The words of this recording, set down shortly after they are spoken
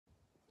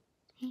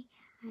Hey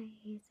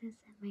guys,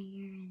 it's Emma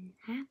here and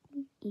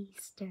happy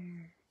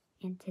Easter.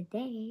 And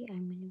today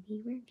I'm going to be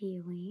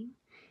reviewing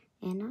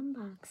and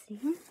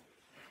unboxing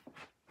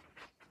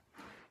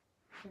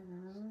the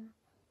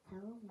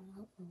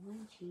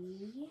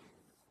LOMG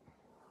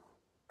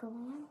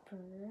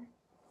Glamper.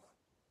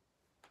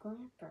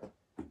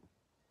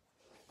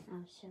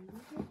 I'll show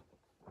you the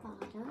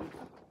bottom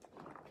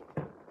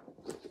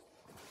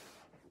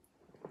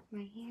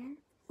right here.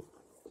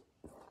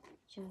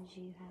 Shows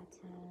you how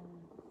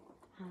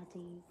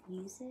to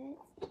use it.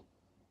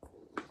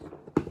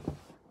 Turn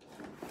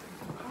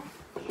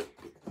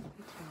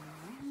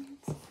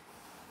around.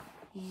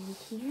 And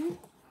here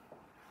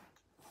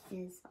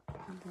is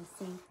the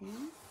same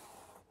thing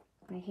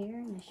right here,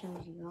 and it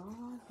shows you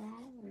all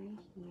that right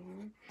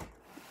here.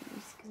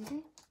 You scoot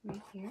it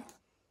right here.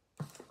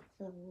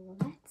 So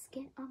let's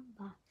get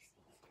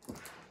unboxing.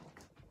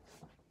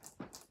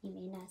 You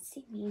may not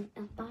see me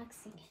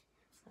unboxing it,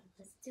 so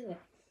let's do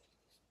it.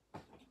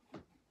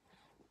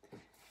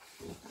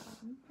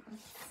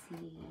 Let's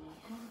see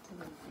how to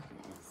look at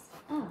this.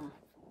 Oh,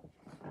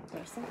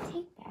 there's some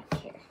tape back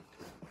here.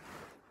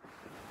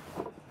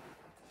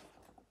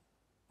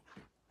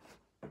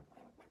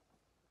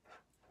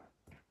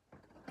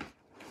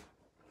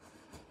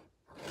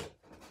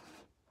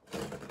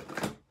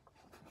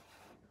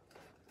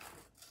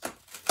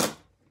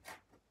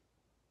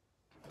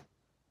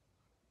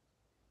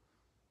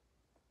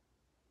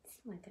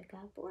 Seems like I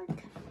got a board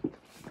coming.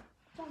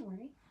 Don't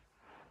worry.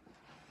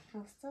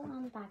 I'll still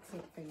unbox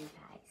it for you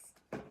guys.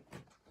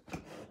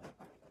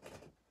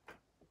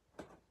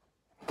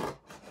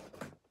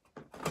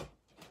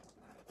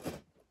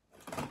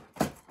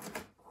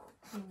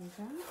 Here we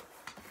go.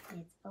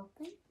 It's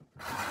open.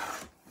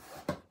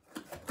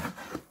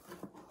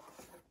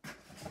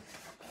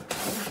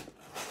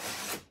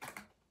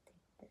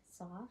 Take this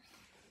off.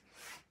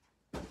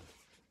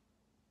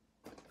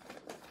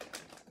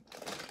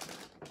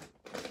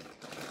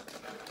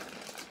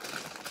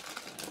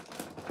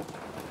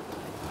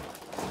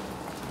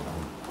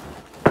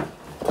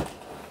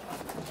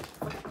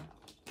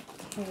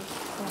 Here's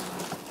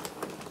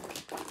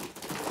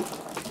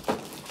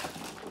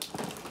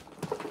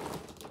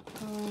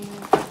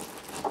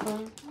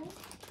Glamper.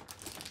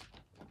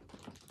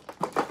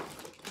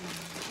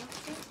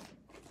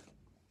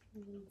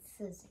 Need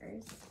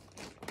scissors.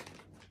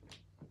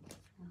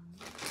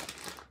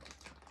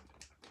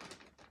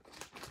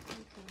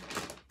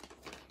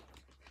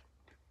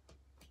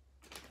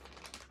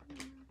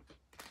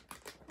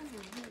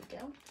 Here we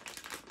go.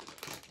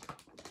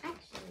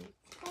 Actually,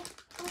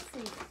 I'll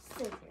say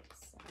scissors.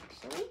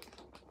 Actually.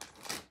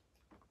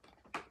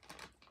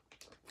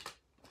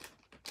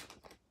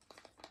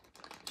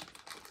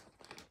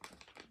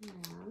 Now,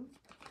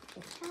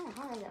 it's kind of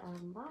hard to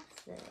unbox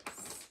this.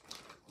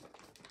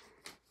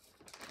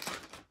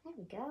 There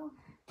we go.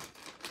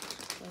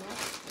 So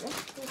let's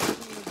lift this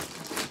thing up.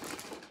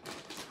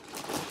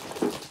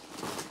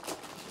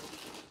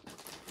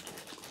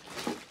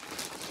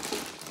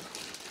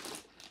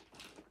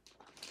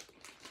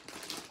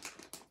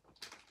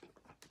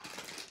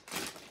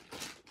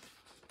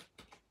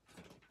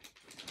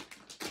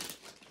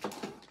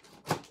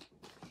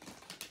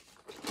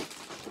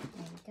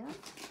 There we go.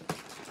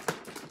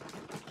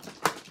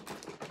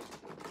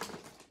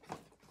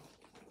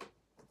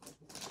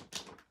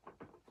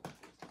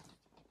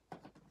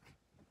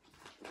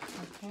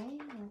 Okay,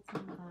 let's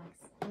unbox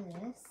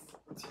this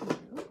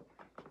too.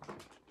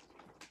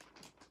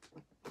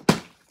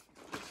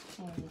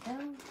 There we go.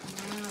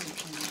 Now we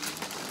can unbox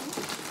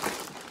it.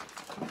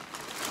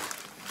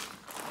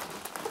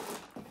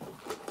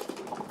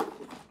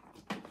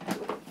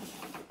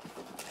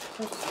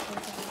 Push this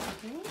out of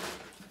here.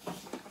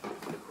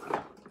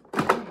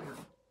 Now,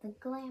 the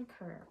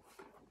Glamper.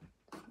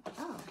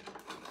 Oh,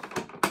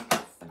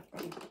 that's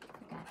something.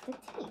 Forgot the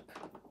tape.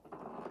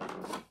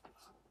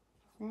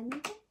 Let me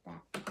get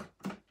that.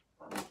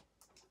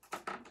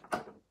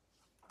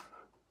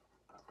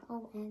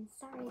 Oh, and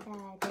sorry that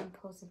I didn't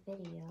post a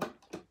video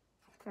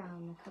from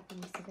a couple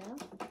weeks ago.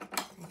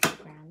 I got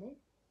grounded.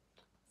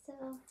 So,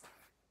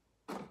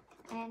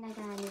 and I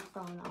got a new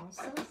phone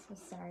also, so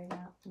sorry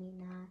about me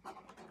not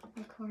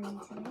recording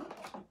today.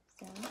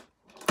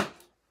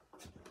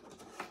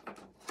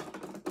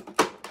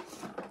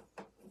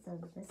 So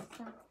this is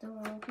how the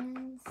door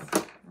opens.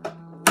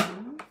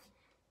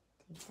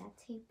 Take that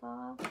tape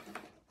off.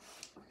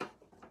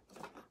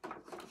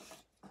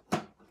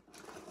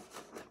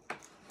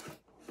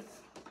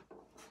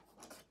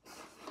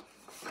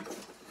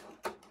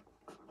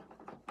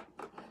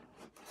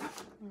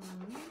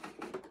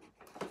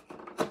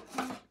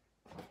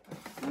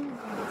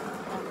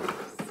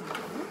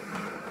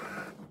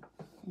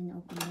 And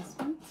open this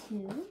one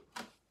too.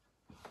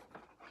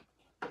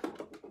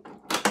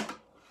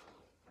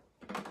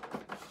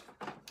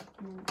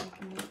 And then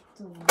open the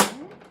door.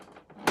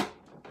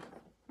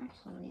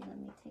 Actually, let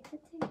me take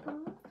the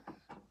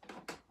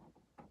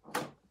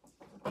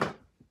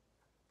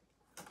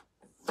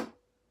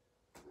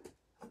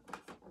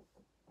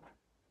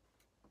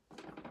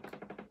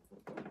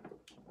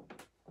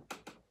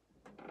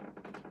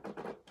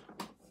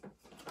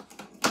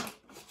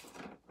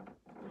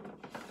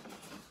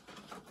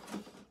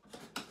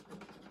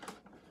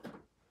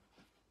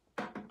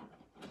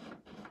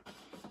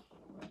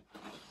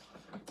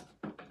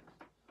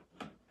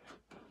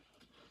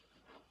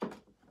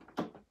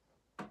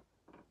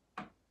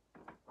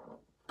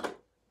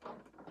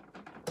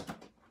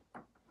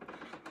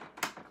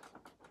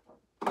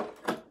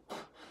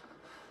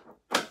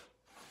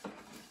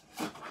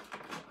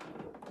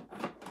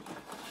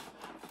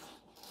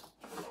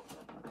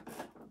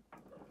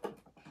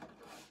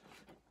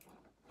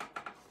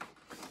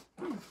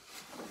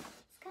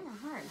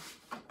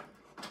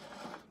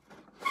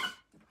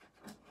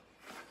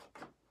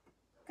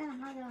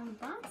how to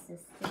unbox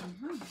this thing,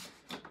 huh?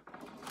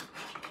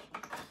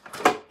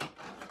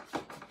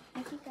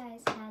 If you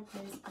guys had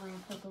this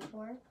Glamper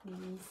before,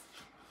 please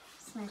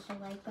smash the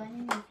like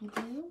button if you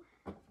do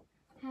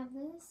have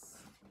this.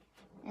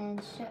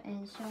 And show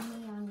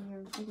me on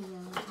your video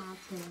how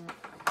to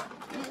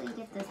really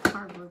get this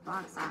cardboard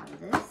box out of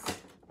this.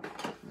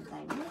 Because I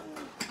really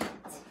can't.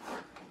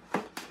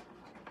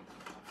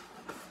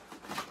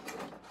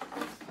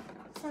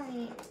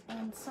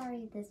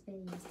 Sorry this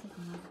video is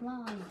taking a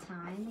long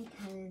time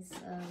because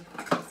of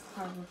this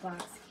cardboard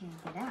box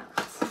can't get out.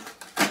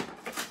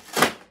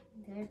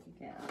 There we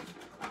go.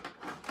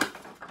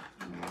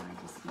 Now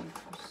I just need to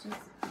push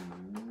this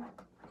in.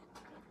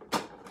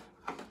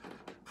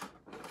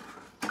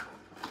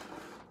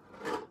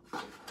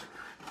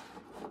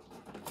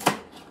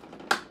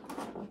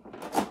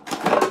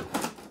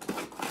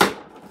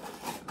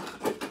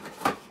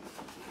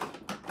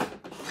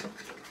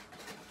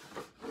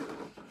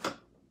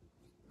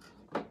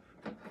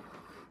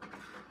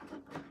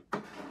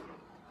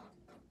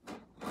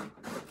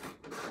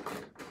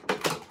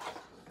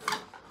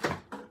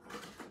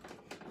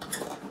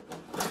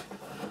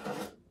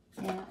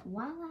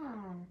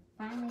 Voila!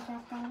 Finally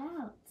got that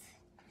out.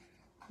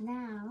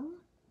 Now,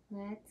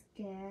 let's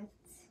get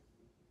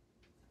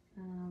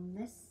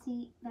this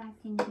seat back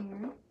in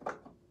here.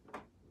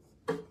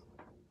 Okay.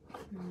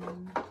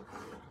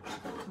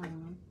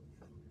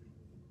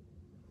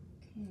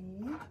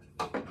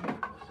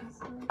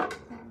 Just like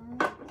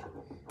that.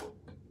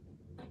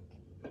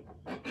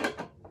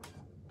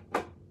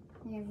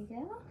 There we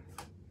go.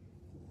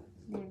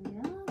 There we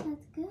go.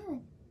 That's good.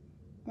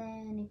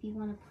 Then if you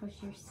want to push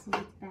your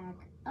seat back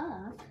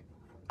up,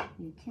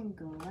 you can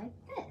go like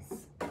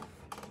this. You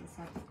just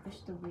have to push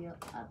the wheel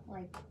up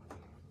like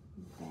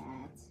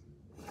that.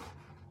 I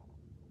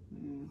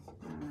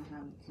don't know how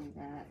to do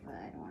that, but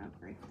I don't want to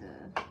break the...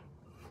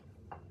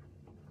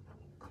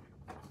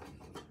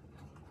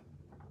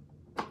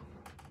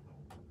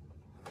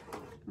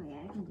 Oh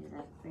yeah, I can do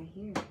that right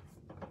here.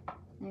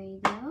 There you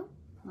go,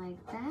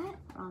 like that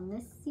on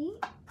this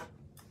seat.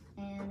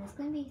 And it's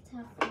going to be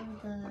tough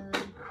for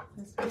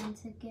this one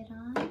to get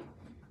on,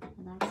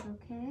 but that's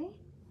okay.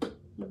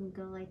 You can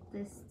go like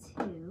this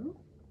too.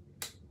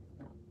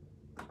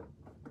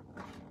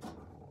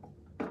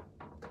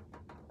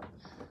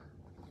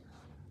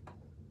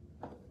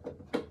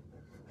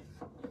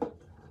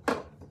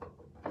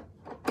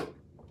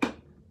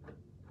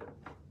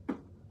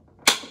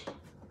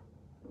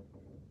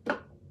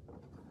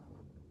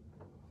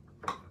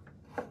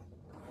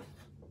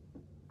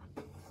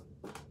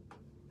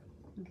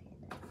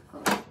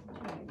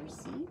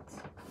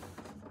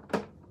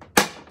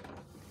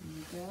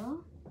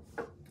 Go.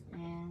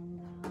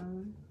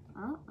 And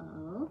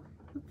uh-oh,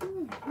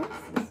 this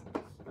is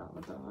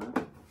spelled off.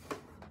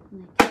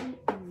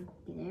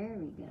 There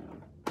we go.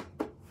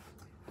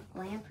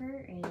 Glamper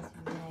is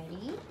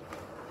ready.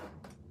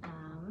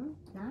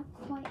 Not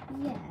quite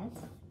yet.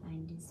 I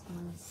just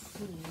want to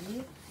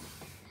see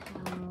how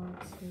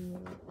to,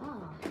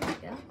 there we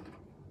go.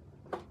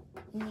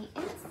 And the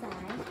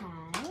inside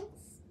has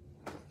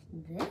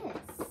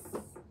this,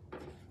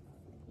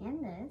 and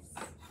this,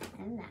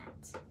 and that.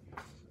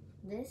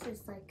 This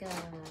is like a,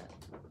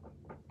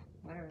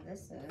 whatever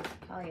this is,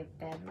 probably a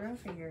bedroom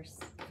for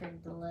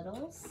the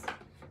littles.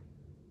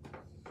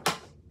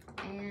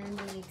 And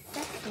the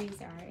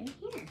accessories are in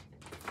here.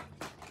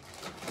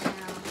 Now,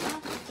 how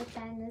to put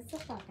that in the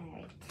Ziploc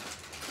bag.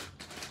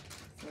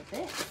 So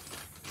this is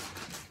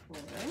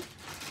for,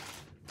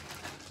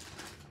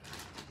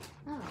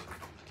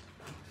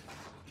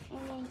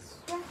 and the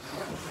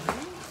instructions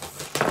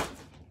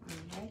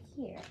right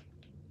here.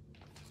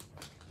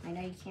 I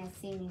know you can't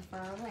see me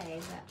far away,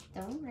 but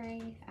don't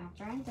worry.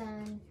 After I'm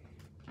done,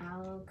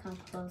 I'll come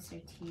closer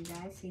to you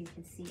guys so you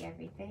can see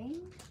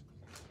everything.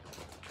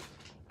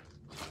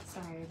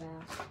 Sorry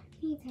about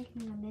me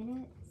taking a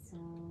minute, so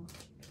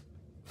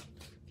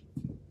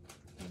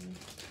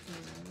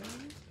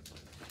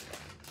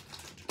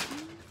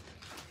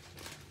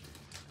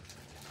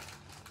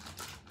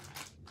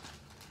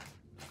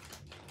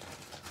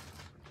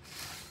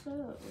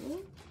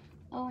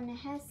oh, and it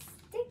has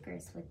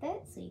stickers with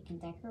it, so you can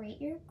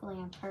decorate your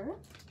Glamper.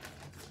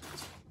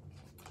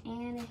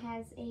 And it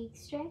has a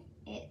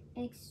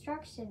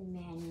instruction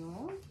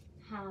manual,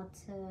 how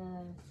to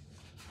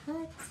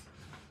put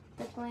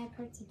the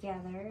Glamper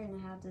together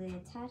and how to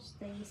attach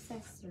the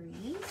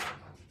accessories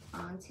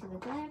onto the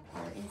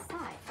Glamper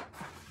inside.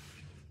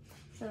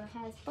 So it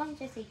has a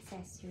bunch of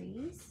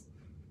accessories.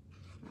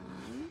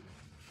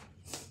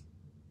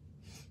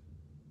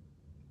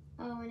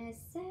 Oh, and it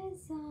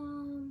says,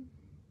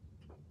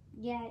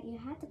 yeah, you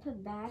have to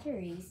put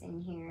batteries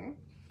in here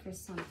for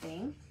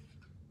something.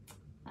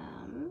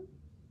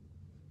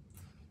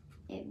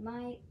 It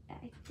might,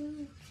 I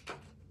think,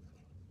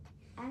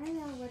 I don't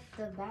know what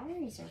the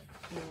batteries are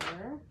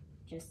for,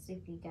 just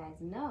if you guys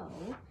know.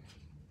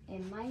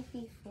 It might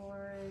be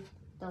for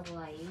the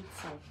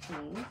lights, I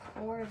think,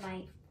 or it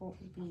might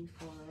be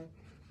for,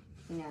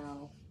 you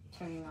know,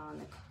 turning on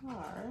the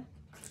car,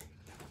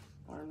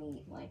 or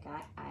me. Like,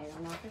 I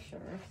don't know for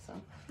sure, so.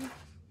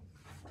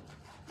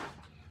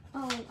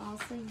 Oh, and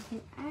also you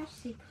can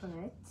actually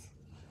put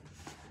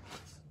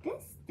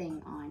this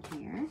thing on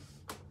here,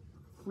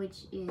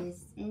 which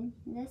is in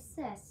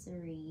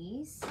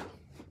accessories.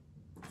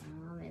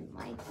 It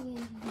might be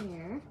in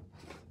here.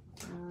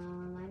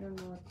 I don't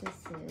know what this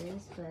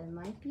is, but it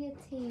might be a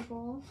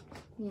table.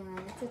 Yeah,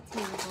 it's a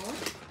table.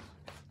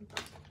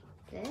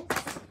 This,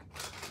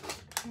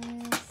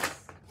 and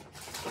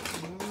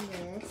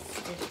this.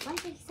 There's a bunch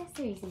of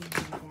accessories in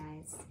here,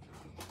 guys.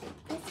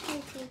 This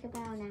might take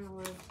about an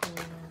hour to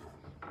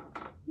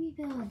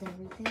rebuild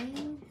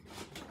everything.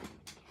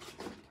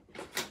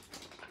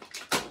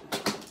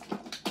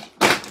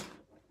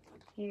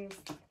 Here's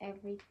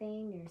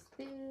everything. There's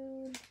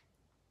food,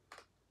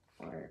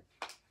 or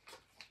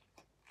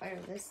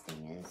whatever this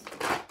thing is.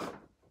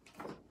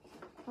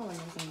 Oh, and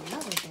there's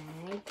another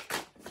bag.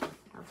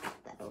 I'll put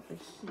that over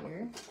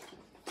here.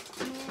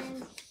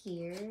 And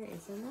here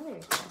is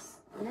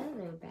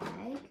another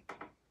bag.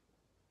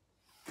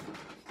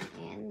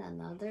 And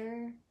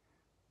another.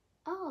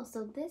 Oh,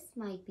 so this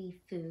might be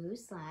food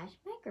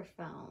 /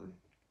 microphone.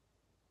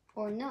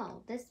 Or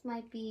no, this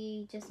might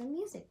be just a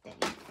music thing.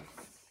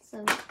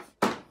 So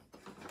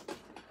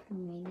we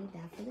may need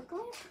that for the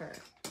Glamper.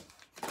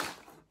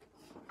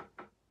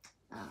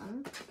 I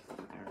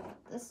don't know what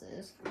this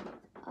is.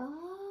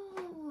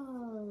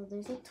 Oh,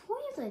 there's a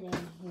toilet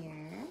in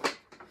here.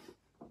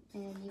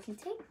 And you can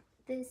take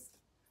this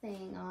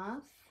thing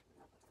off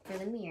for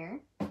the mirror.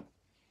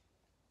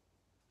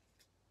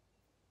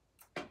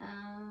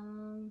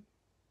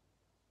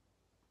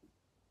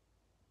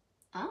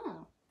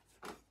 Oh.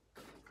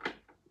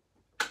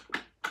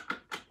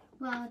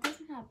 Well, it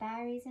doesn't have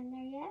batteries in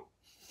there yet.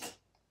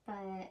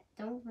 But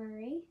don't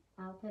worry,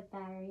 I'll put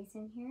batteries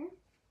in here.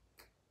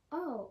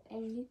 Oh,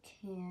 and you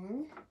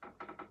can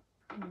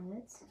put,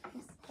 what's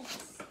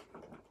this?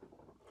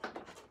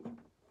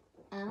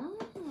 Oh,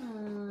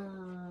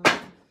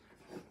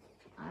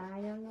 I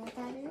don't know what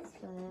that is,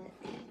 but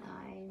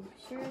I'm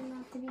sure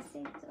not to be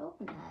safe to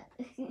open that.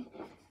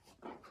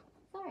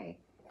 Sorry.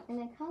 And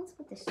it comes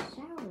with the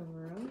shower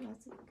room,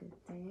 that's a good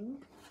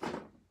thing.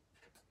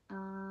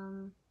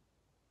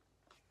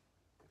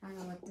 I don't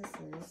know what this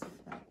is,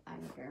 but I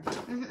don't care.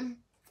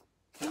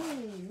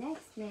 Hey,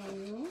 next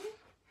menu.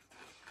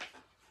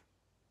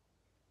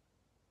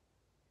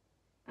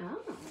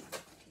 Oh,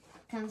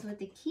 comes with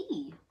the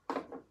key.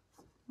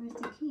 Where's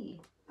the key?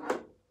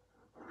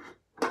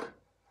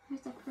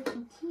 Where's the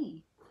freaking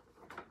key?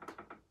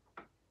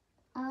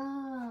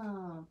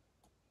 Oh,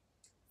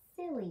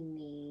 silly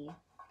me.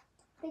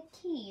 The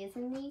key is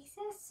in the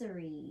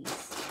accessories.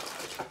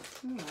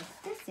 What's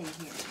this in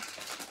here?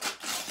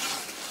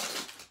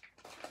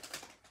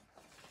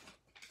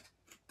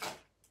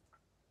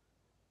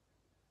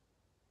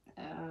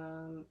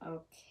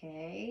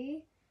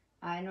 Okay.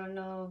 I don't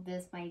know if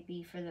this might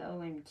be for the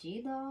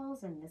OMG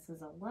dolls, and this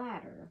is a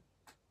ladder.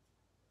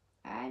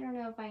 I don't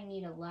know if I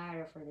need a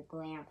ladder for the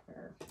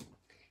Glamper.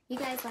 You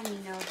guys let me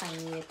know if I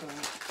need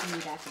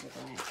that for the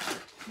Glamper.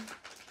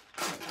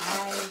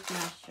 I'm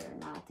not sure,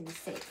 not to be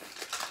safe.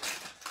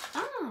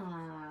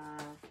 Ah,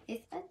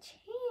 it's a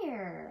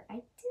chair. I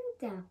do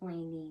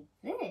definitely need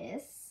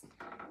this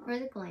for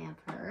the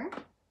Glamper.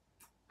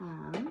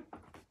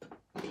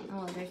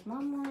 Oh, there's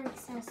one more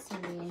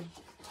accessory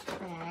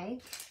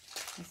bag.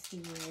 Let's see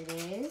what it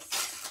is.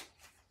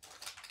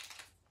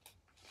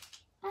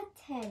 A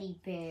teddy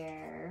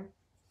bear.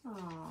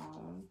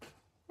 Oh,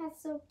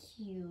 that's so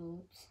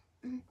cute.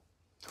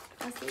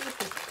 Let's see what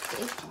this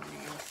big one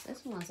is.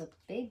 This one's a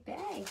big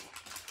bag.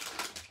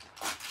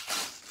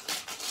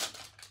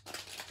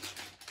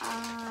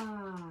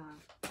 Ah,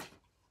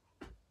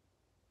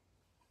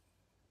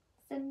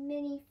 it's a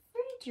mini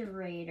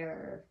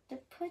refrigerator to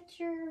put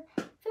your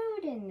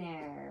food in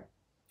there.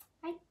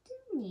 I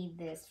do need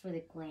this for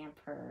the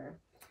Glamper.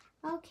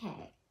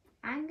 Okay,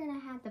 I'm gonna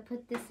have to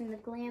put this in the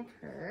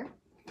Glamper.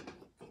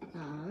 I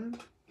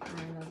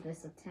don't know if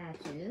this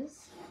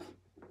attaches.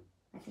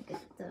 I think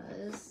it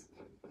does.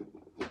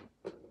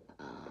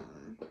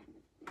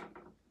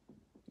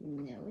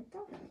 No, it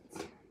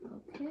doesn't.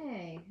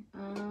 Okay.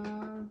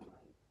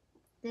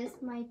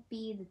 This might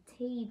be the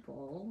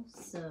table,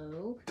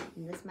 so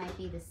this might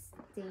be the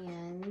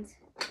stand.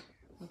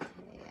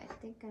 Okay, I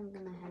think I'm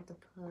gonna have to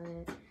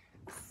put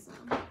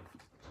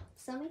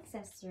some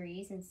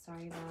accessories, and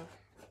sorry about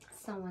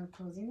someone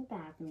closing the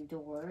bathroom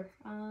door.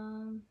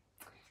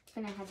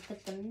 Gonna have to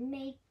put the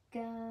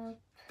makeup,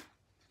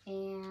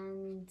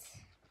 and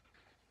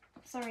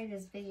sorry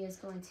this video is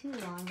going too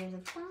long. There's a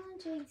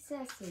bunch of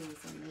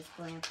accessories in this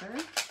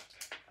Glamper.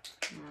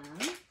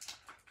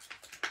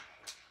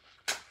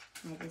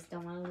 I just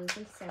don't want to lose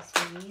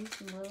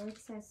accessories, little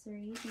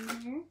accessories in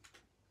here.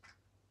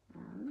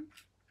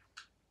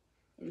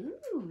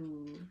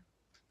 Ooh,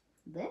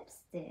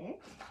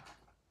 lipstick.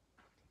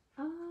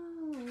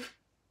 Oh,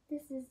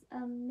 this is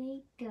a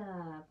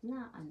makeup,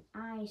 not an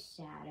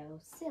eyeshadow.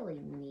 Silly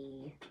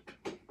me.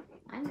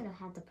 I'm gonna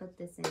have to put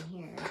this in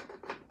here.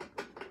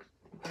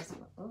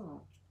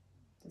 Oh,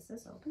 does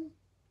this open?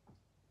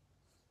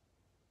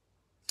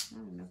 I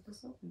don't know if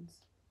this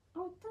opens.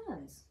 Oh, it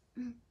does.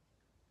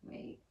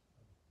 Wait.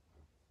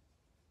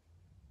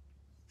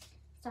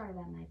 Sorry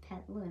about my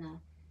pet Luna.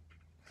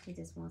 She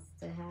just wants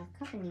to have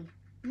company.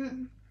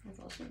 That's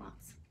all she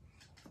wants.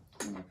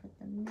 I'm gonna put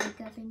the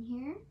makeup in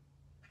here.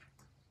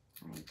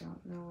 I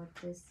don't know what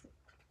this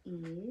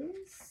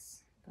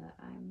is, but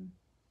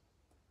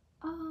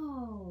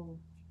oh,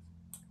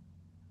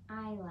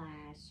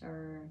 eyelash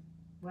or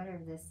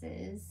whatever this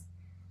is.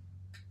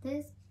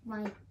 This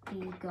might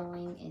be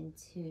going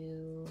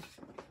into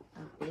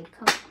a big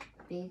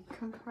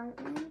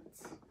compartment.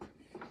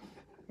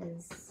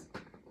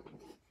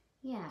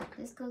 Yeah,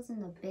 this goes in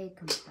the big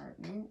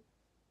compartment.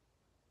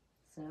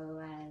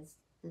 So as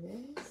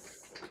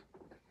this,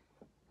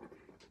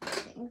 I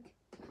think,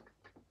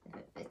 if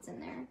it fits in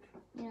there,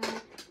 you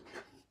know,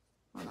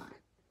 hold on.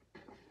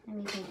 Let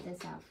me take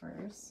this out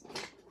first.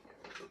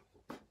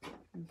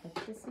 And put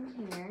this in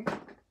here,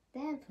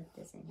 then put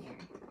this in here.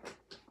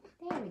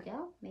 There we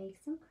go, make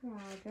some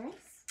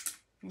progress.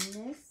 And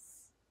this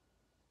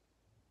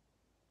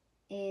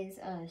is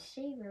a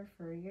shaver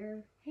for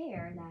your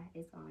hair that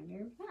is on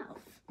your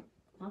mouth.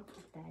 I'll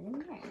put that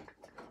in there.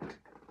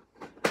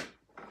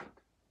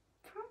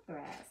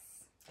 Progress.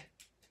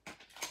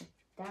 Put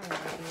that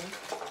over here.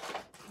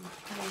 I'm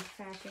putting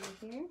trash over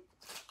here.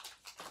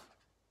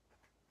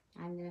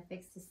 I'm gonna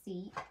fix the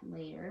seat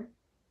later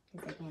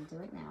because I can't do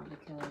it now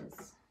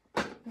because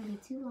it'll be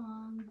too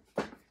long.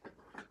 Is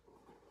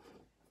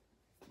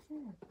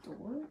that a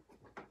door?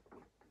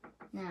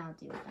 No, I'll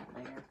deal with that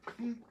later.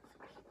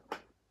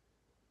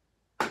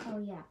 Oh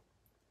yeah,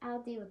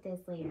 I'll deal with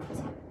this later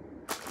too.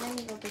 Let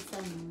me go get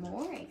some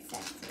more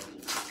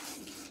accessories.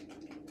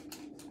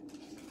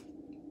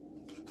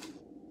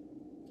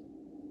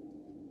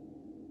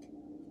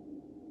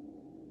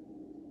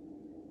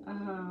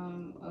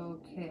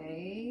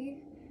 Okay.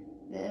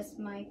 This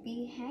might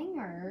be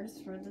hangers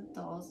for the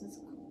dolls'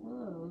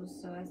 clothes,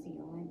 so I see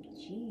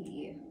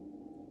OMG.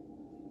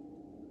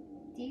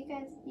 Do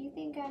you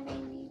think I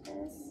may need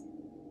this?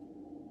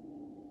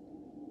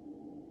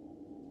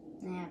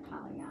 Nah,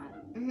 probably not.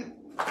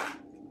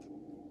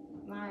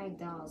 My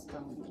dolls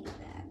don't need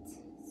that.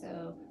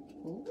 So,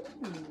 ooh.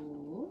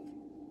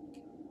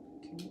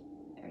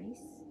 Are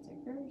these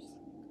stickers?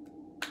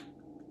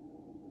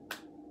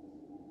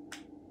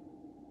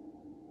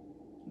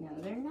 No,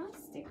 they're not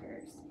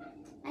stickers.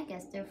 I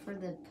guess they're for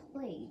the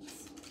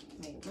plates.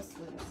 Wait, what's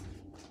this?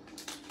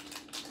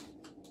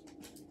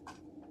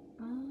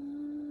 Oh,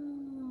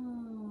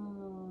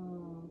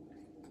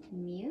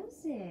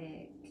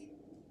 music.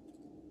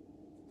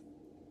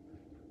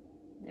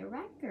 The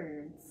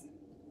records.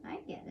 I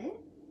get it.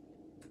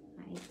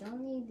 I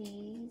don't need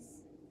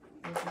these.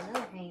 There's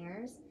another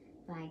hangers,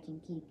 but I can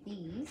keep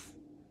these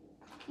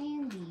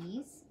and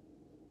these.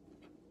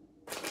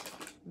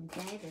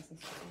 Okay, this is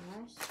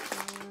trash.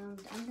 And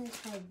I'm gonna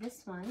try this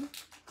one.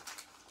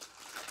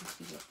 Let's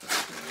see what this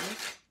is.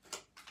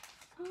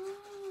 Oh,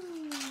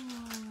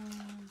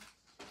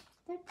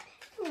 they're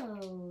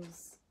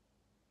pillows.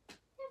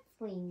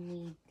 Definitely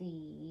need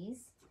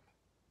these.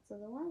 So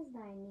the ones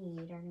that I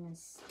need are gonna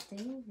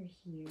stay over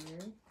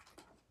here.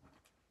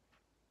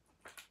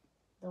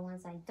 The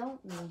ones I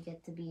don't need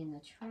get to be in the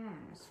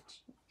trash.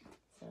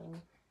 So,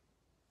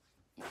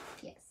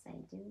 yes, I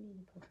do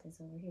need to put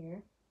this over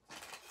here.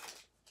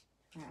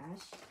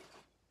 Trash.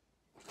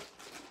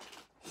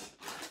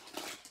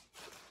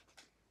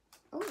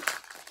 Oh,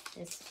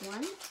 this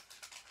one.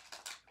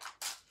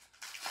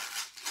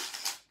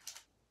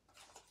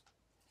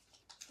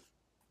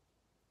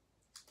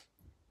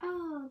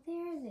 Oh,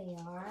 there they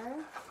are.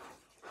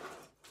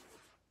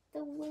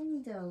 The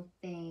window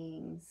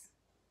things.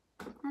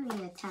 I'm going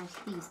to attach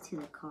these to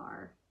the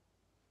car.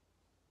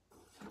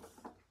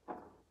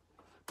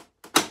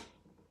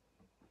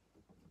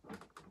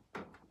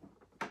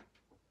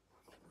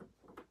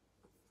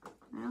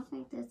 I don't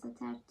think this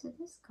attached to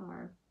this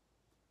car.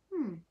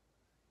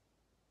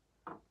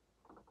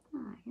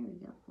 Ah, here we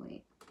go.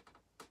 Wait.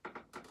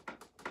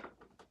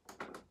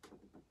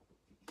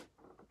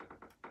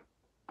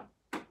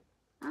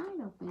 I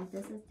don't think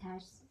this is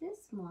attached to this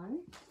one.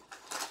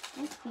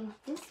 I think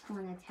this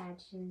one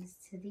attaches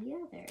to the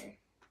other.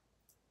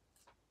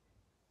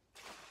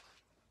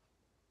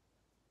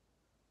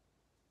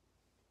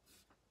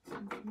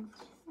 Let me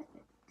check.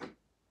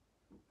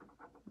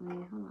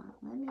 Wait, hold on.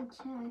 Let me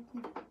check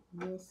if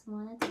this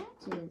one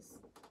attaches.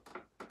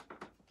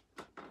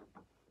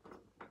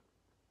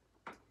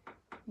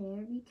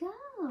 There we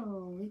go.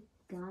 We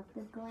got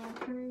the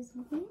Glamper's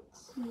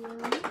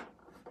windshield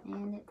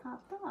and it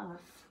popped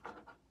off.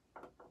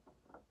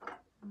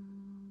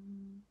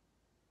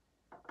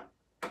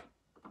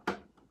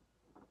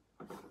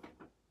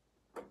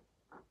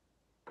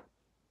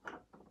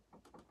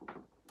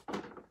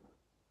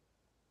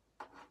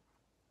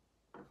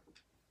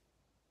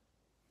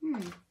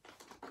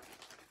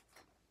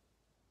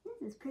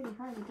 This is pretty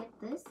hard to get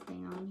this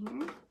thing on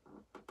here.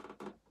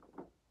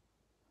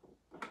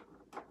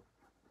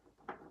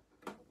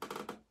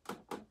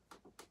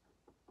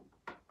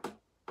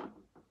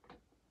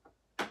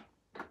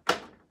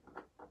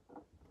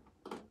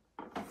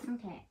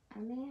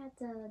 may have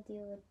to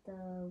deal with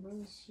the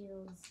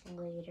windshields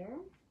later.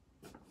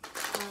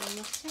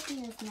 Let's check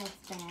in this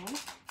next bag.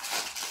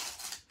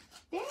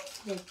 There's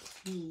the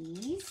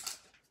keys.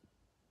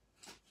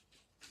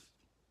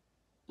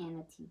 And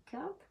a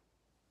teacup.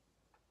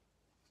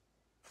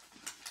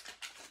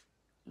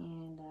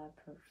 And a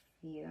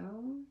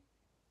perfume.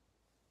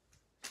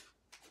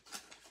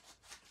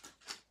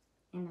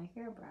 And a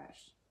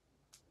hairbrush.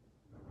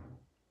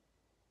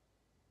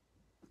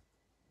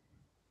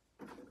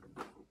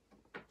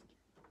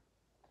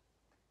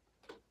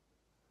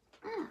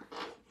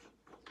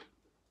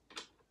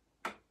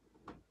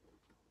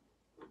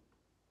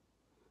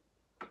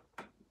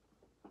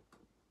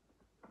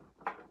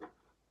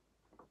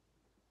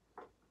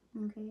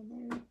 Okay, there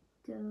we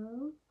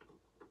go.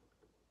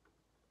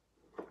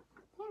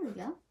 There we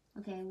go.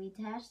 Okay, we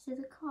attached to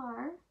the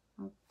car.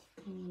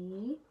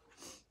 Okay.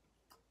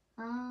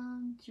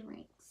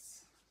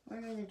 Drinks. Where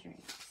are the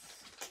drinks?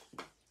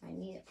 I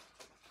need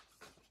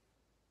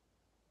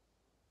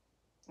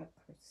a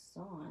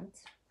croissant.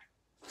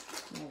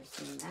 Never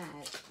seen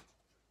that.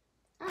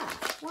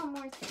 Ah, one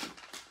more thing.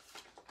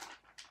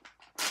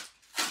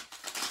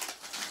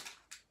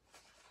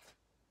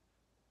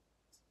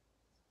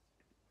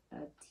 A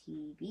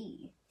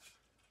TV.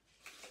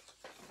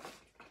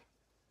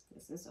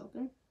 Is this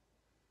open?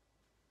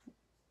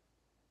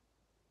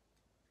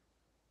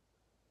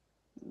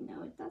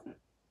 No, it doesn't.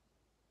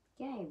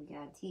 Okay, we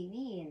got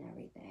TV and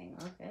everything.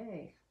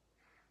 Okay.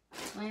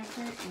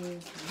 Glamper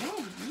is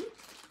ready.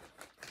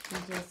 We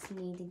just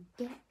need to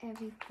get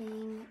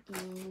everything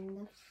in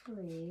the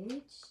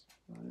fridge.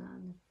 Well, not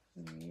in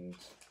the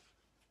fridge.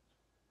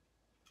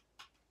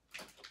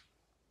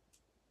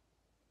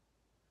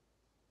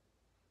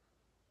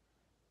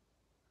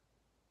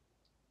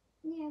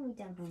 Yeah, we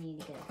definitely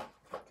need to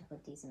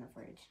put these in the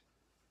fridge.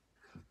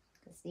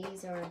 Because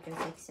these are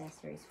just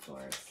accessories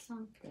for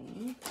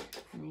something.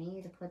 And I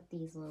need to put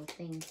these little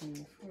things in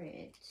the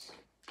fridge.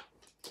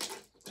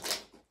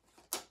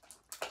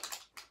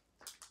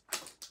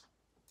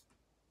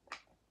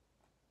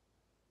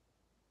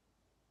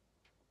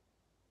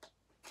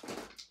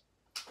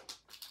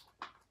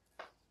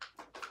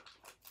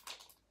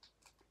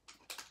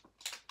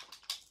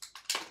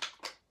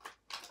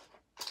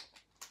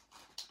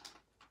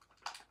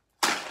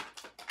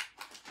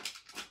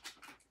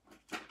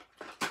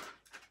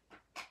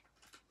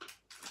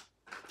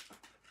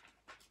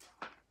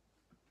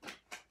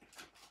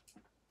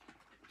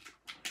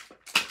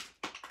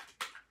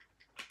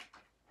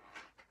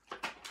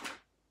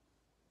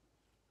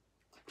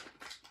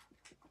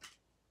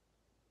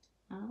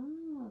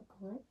 Oh,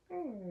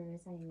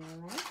 clippers. I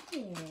like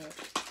it.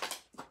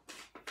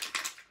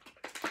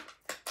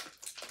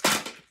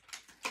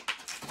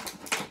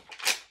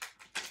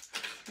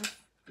 What's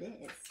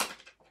this?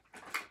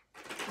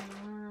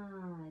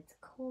 Ah, it's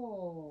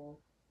coal.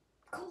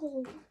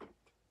 Coal.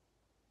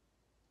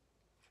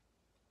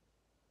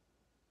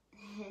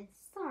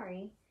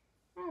 Sorry,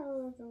 I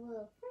was a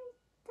little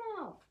freaked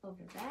out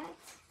over that.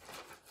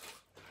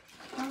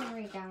 Don't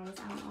worry, guys.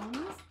 I'm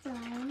almost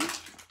done.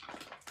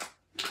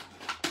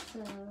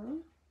 So,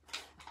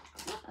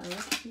 a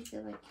piece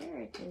of a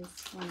carrot is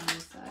one on the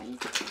side.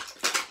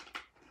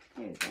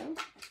 There we go.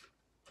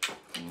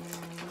 And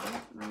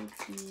that might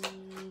be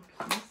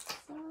pizza.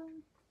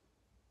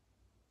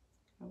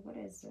 Or what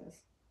is this?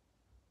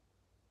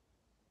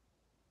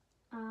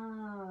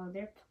 Oh,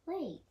 they're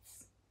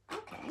plates.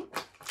 Okay.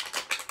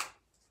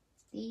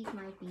 These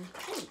might be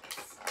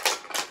plates.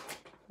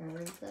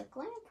 Where's the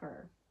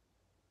Glamper?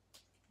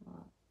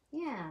 Well,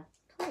 yeah,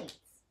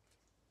 plates.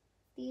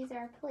 These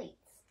are plates.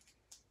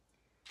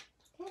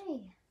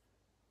 Okay,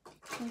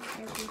 since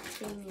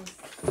everything is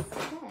set,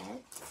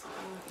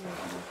 everything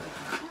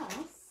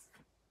else,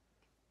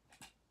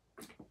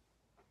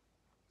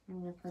 I'm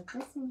going to put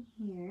this in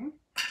here.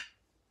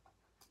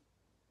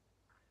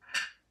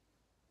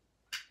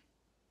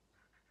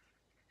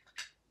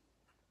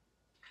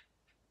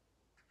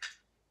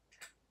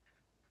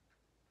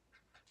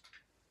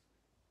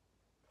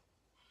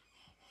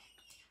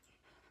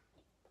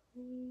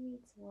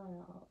 Plates, what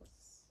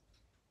else?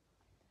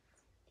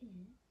 That's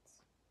it.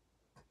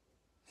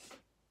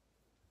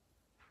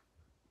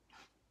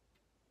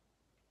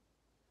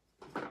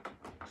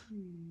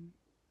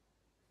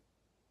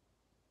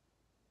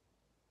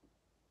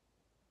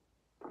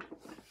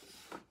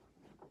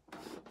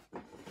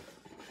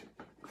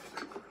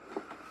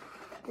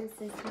 This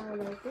is how it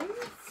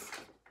opens.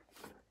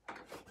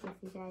 If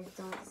you guys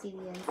don't see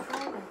the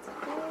inside, that's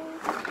okay.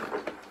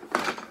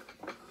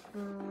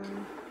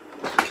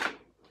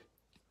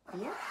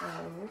 Yeah,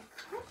 oh,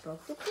 I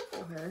broke the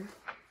cover.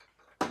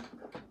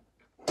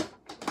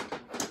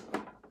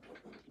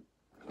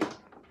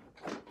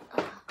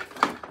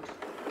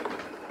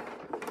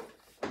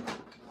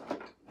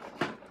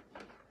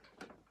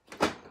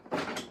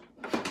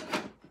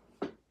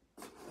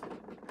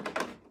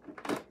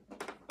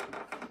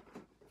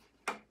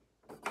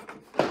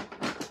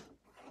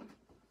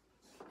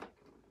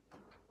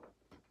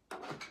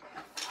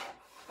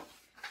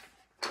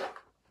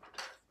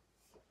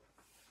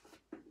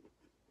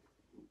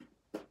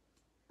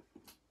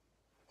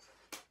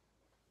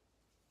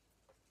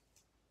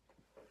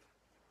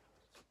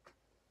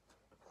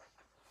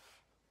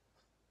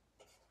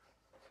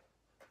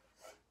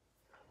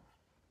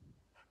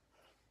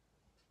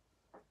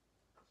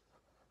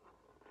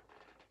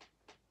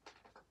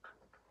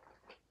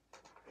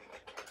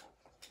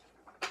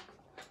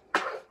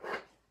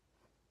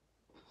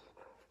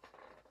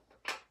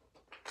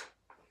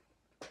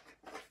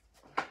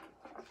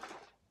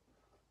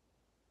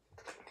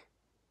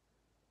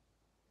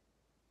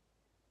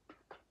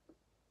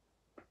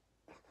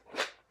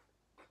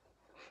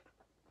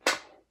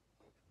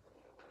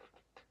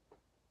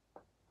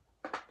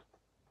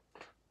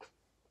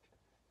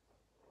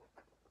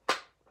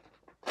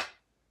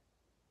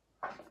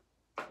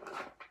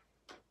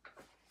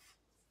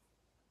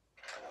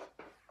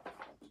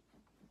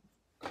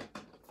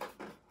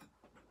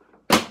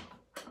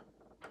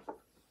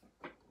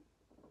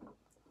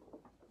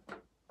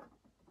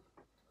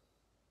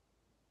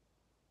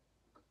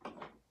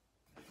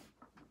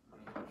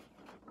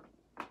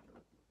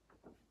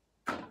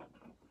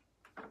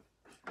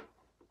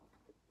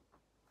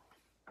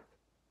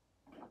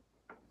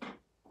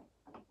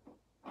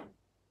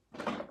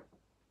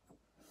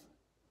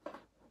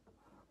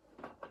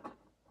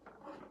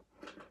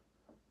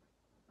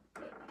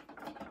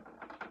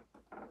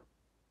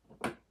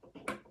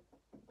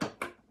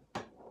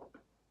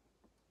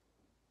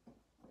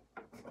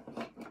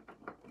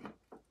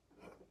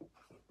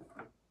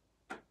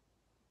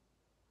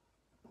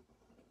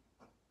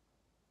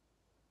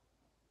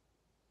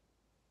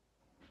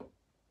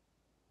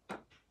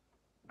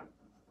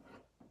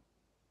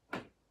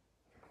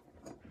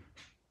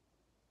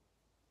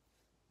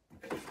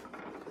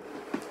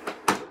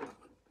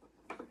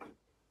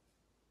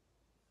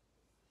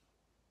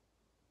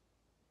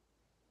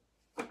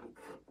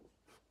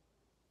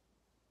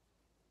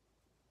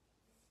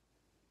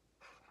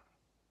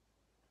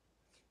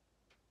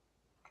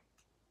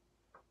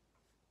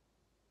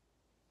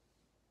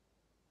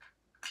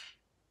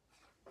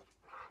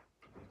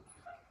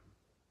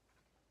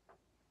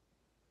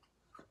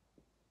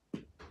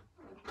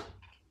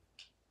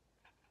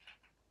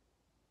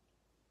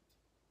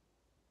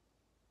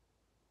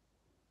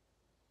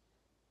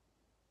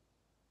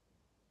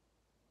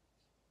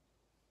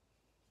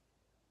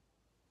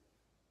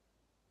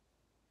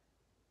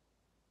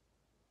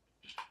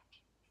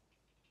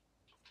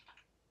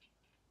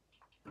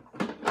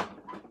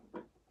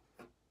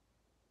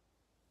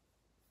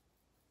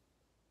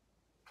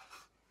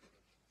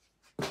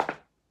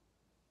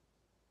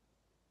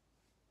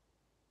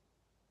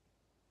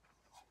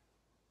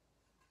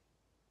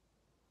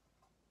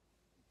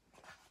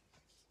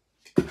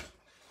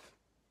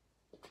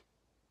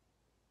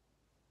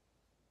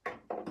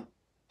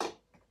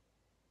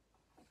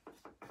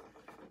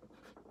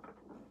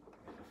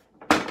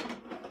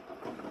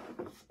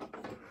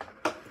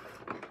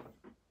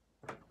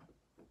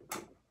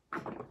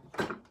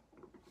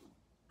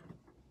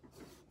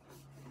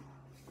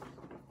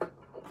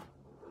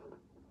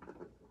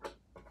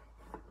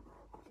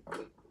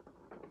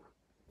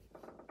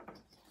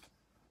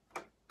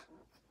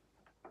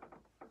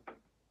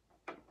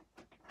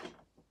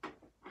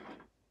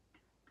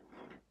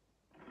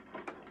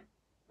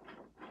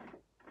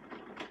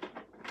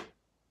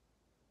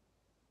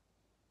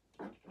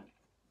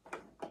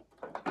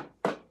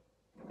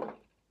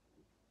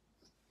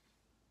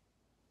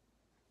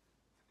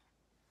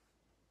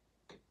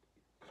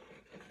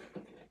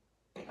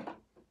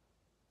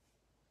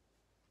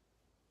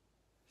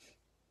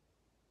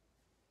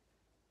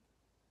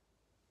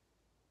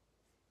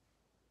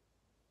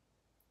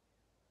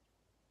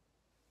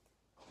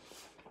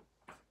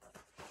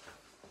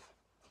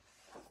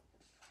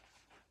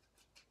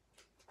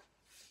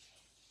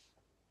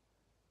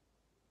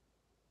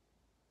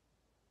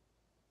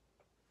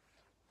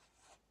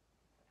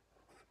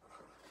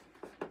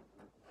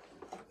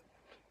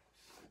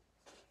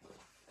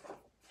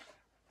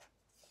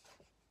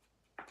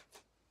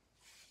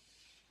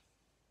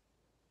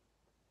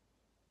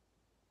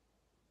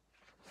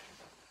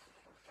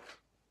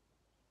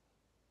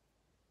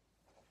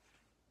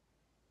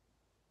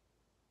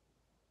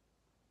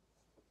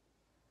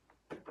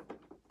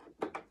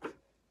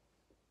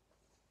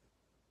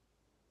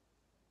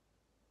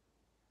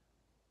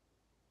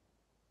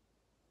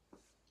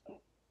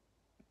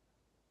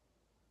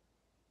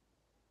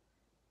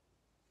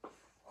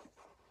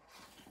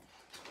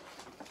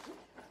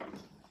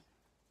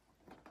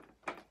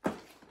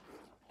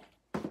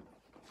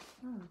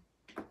 Oh,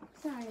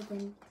 sorry, I've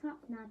been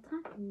not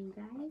talking to you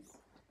guys.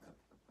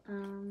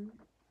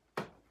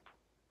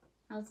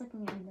 I was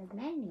looking at the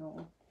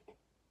manual.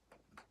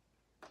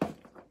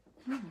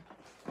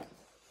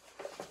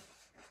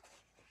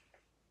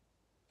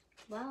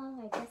 Well,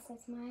 I guess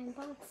that's my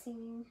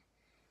unboxing.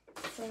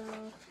 So,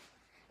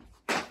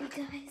 you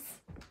guys,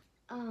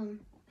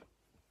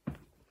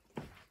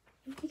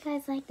 if you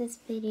guys like this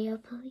video,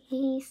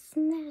 please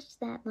smash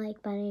that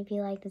like button if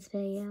you like this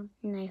video.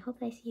 And I hope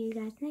I see you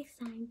guys next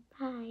time.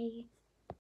 Bye.